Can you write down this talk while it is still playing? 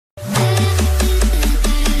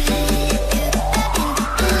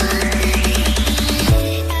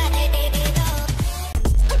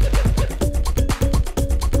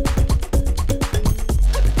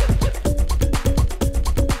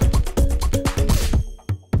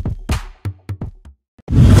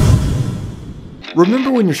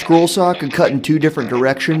Remember when your scroll saw could cut in 2 different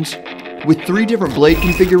directions? With 3 different blade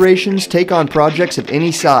configurations, take on projects of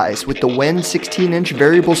any size with the Wen 16-inch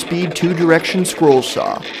variable speed 2-direction scroll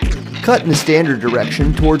saw. Cut in the standard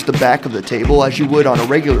direction towards the back of the table as you would on a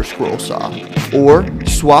regular scroll saw. Or,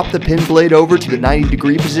 swap the pin blade over to the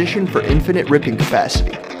 90-degree position for infinite ripping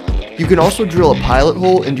capacity. You can also drill a pilot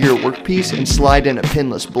hole into your workpiece and slide in a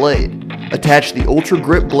pinless blade. Attach the Ultra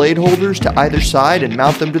Grip blade holders to either side and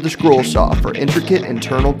mount them to the scroll saw for intricate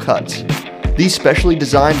internal cuts. These specially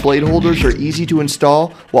designed blade holders are easy to install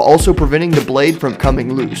while also preventing the blade from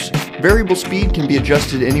coming loose. Variable speed can be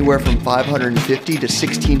adjusted anywhere from 550 to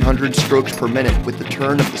 1600 strokes per minute with the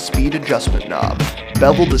turn of the speed adjustment knob.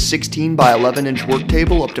 Bevel the 16 by 11 inch work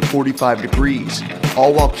table up to 45 degrees,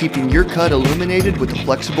 all while keeping your cut illuminated with a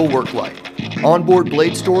flexible work light. Onboard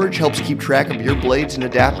blade storage helps keep track of your blades and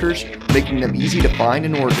adapters, making them easy to find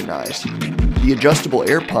and organize. The adjustable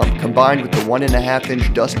air pump combined with the 1.5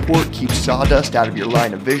 inch dust port keeps sawdust out of your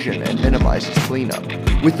line of vision and minimizes cleanup.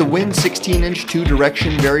 With the Wen 16-inch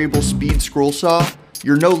 2-direction variable speed scroll saw,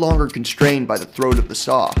 you're no longer constrained by the throat of the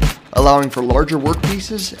saw, allowing for larger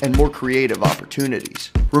workpieces and more creative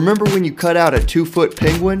opportunities. Remember when you cut out a 2-foot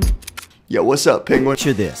penguin? Yo, what's up, penguin?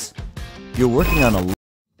 Picture this. You're working on a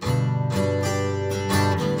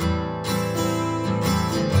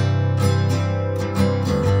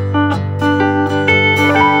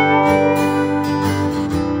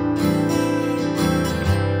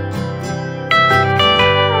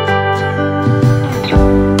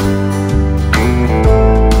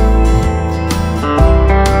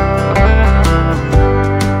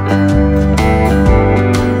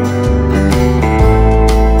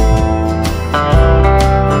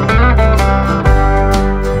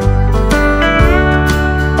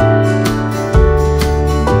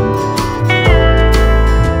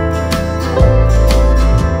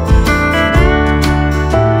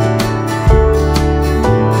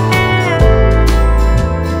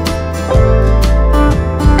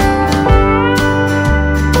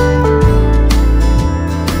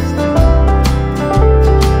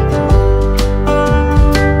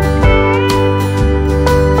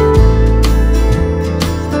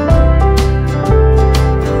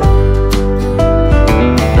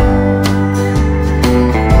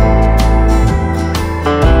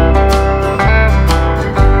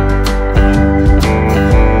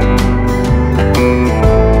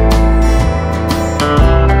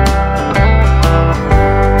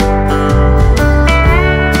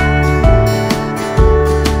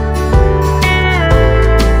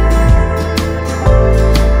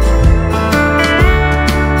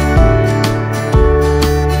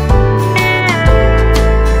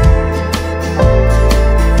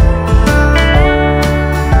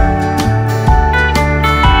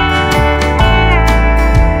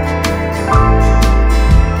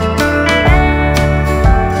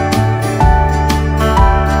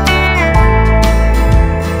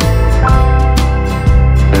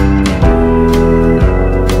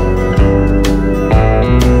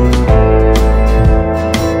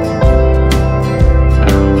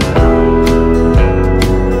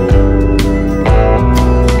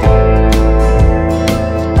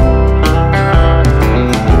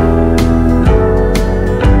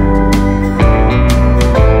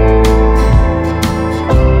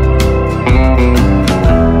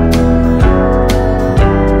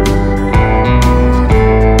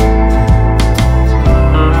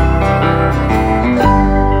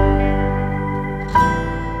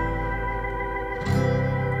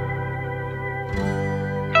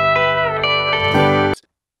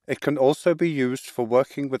It can also be used for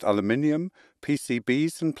working with aluminium,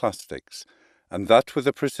 PCBs and plastics, and that with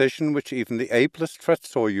a precision which even the ablest fret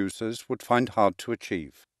saw users would find hard to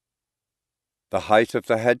achieve. The height of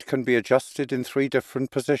the head can be adjusted in 3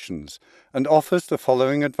 different positions and offers the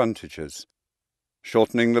following advantages.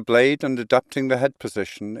 Shortening the blade and adapting the head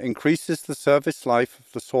position increases the service life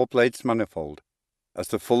of the saw blade's manifold, as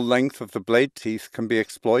the full length of the blade teeth can be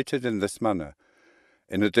exploited in this manner.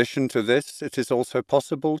 In addition to this, it is also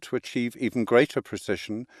possible to achieve even greater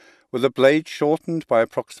precision with a blade shortened by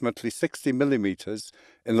approximately 60 mm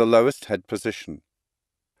in the lowest head position.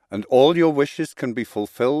 And all your wishes can be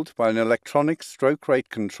fulfilled by an electronic stroke rate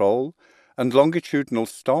control and longitudinal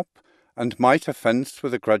stop and mitre fence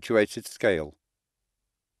with a graduated scale.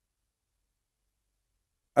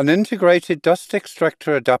 An integrated dust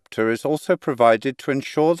extractor adapter is also provided to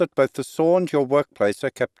ensure that both the saw and your workplace are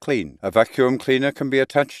kept clean. A vacuum cleaner can be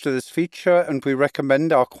attached to this feature, and we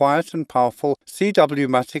recommend our quiet and powerful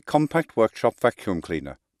CW-matic compact workshop vacuum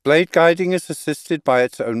cleaner. Blade guiding is assisted by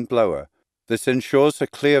its own blower. This ensures a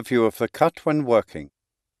clear view of the cut when working.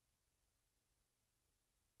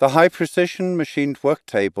 The high-precision machined work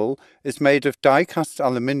table is made of die-cast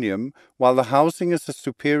aluminium, while the housing is a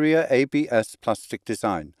superior ABS plastic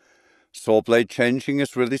design. Saw blade changing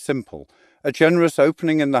is really simple. A generous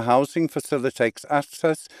opening in the housing facilitates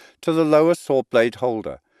access to the lower saw blade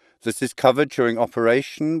holder. This is covered during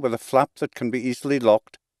operation with a flap that can be easily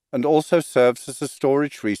locked and also serves as a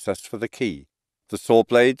storage recess for the key. The saw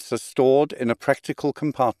blades are stored in a practical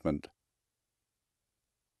compartment.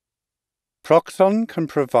 Proxxon can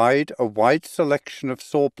provide a wide selection of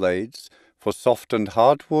saw blades for soft and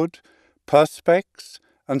hardwood, perspex,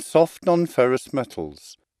 and soft non-ferrous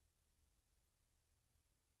metals.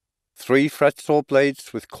 3 fret saw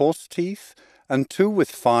blades with coarse teeth and 2 with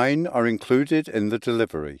fine are included in the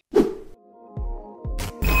delivery.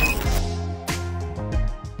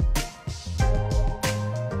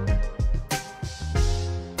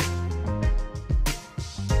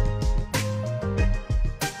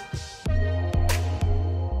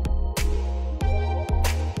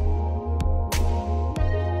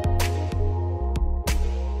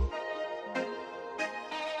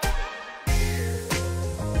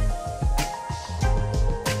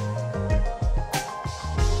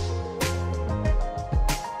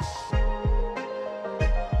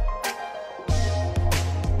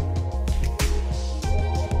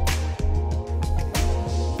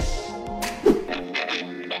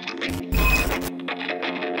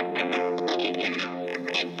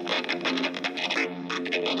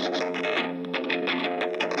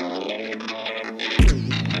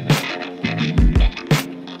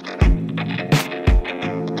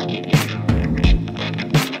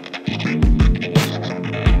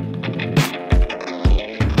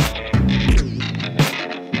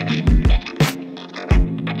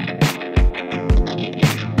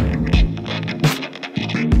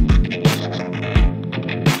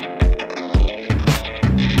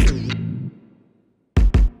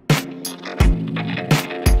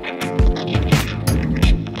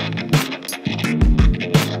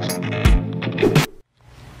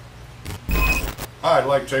 I'd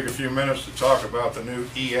like to take a few minutes to talk about the new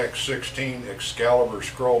EX16 Excalibur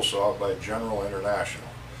scroll saw by General International.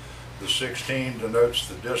 The 16 denotes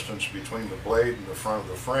the distance between the blade and the front of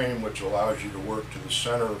the frame, which allows you to work to the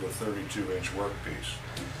center of the 32-inch workpiece.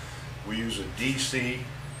 We use a DC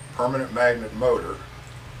permanent magnet motor,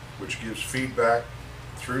 which gives feedback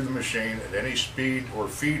through the machine at any speed or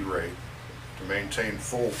feed rate to maintain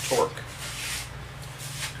full torque.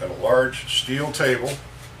 Got a large steel table.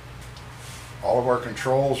 All of our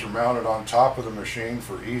controls are mounted on top of the machine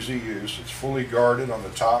for easy use. It's fully guarded on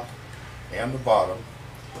the top and the bottom.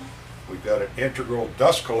 We've got an integral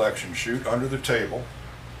dust collection chute under the table,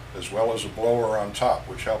 as well as a blower on top,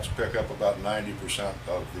 which helps pick up about 90%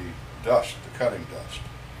 of the dust, the cutting dust.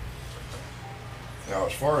 Now,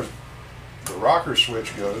 as far as the rocker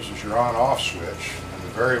switch goes, is your on-off switch, and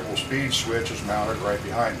the variable speed switch is mounted right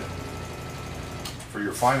behind it. For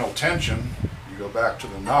your final tension, you go back to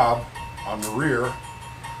the knob on the rear,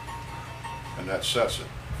 and that sets it.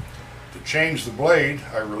 To change the blade,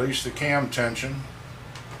 I release the cam tension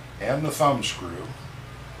and the thumb screw.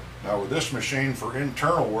 Now with this machine, for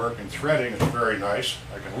internal work and threading, it's very nice.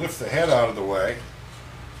 I can lift the head out of the way,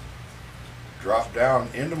 drop down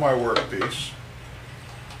into my workpiece,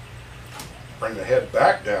 bring the head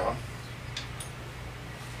back down,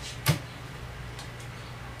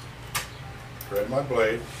 thread my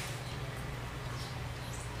blade,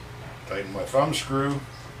 tighten my thumb screw,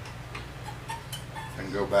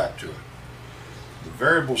 and go back to it. The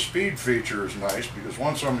variable speed feature is nice because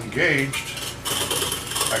once I'm engaged,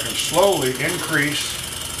 I can slowly increase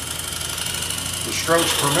the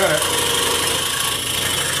strokes per minute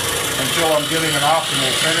until I'm getting an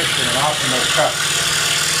optimal finish and an optimal cut.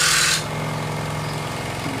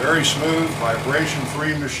 Very smooth,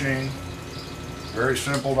 vibration-free machine, very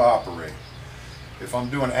simple to operate. If I'm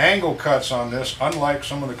doing angle cuts on this, unlike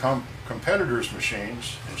some of the competitors'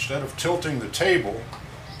 machines, instead of tilting the table,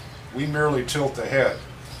 we merely tilt the head.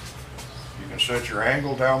 You can set your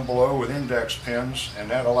angle down below with index pins,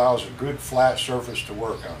 and that allows a good flat surface to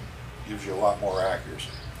work on. Gives you a lot more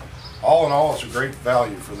accuracy. All in all, it's a great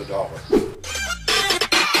value for the dollar.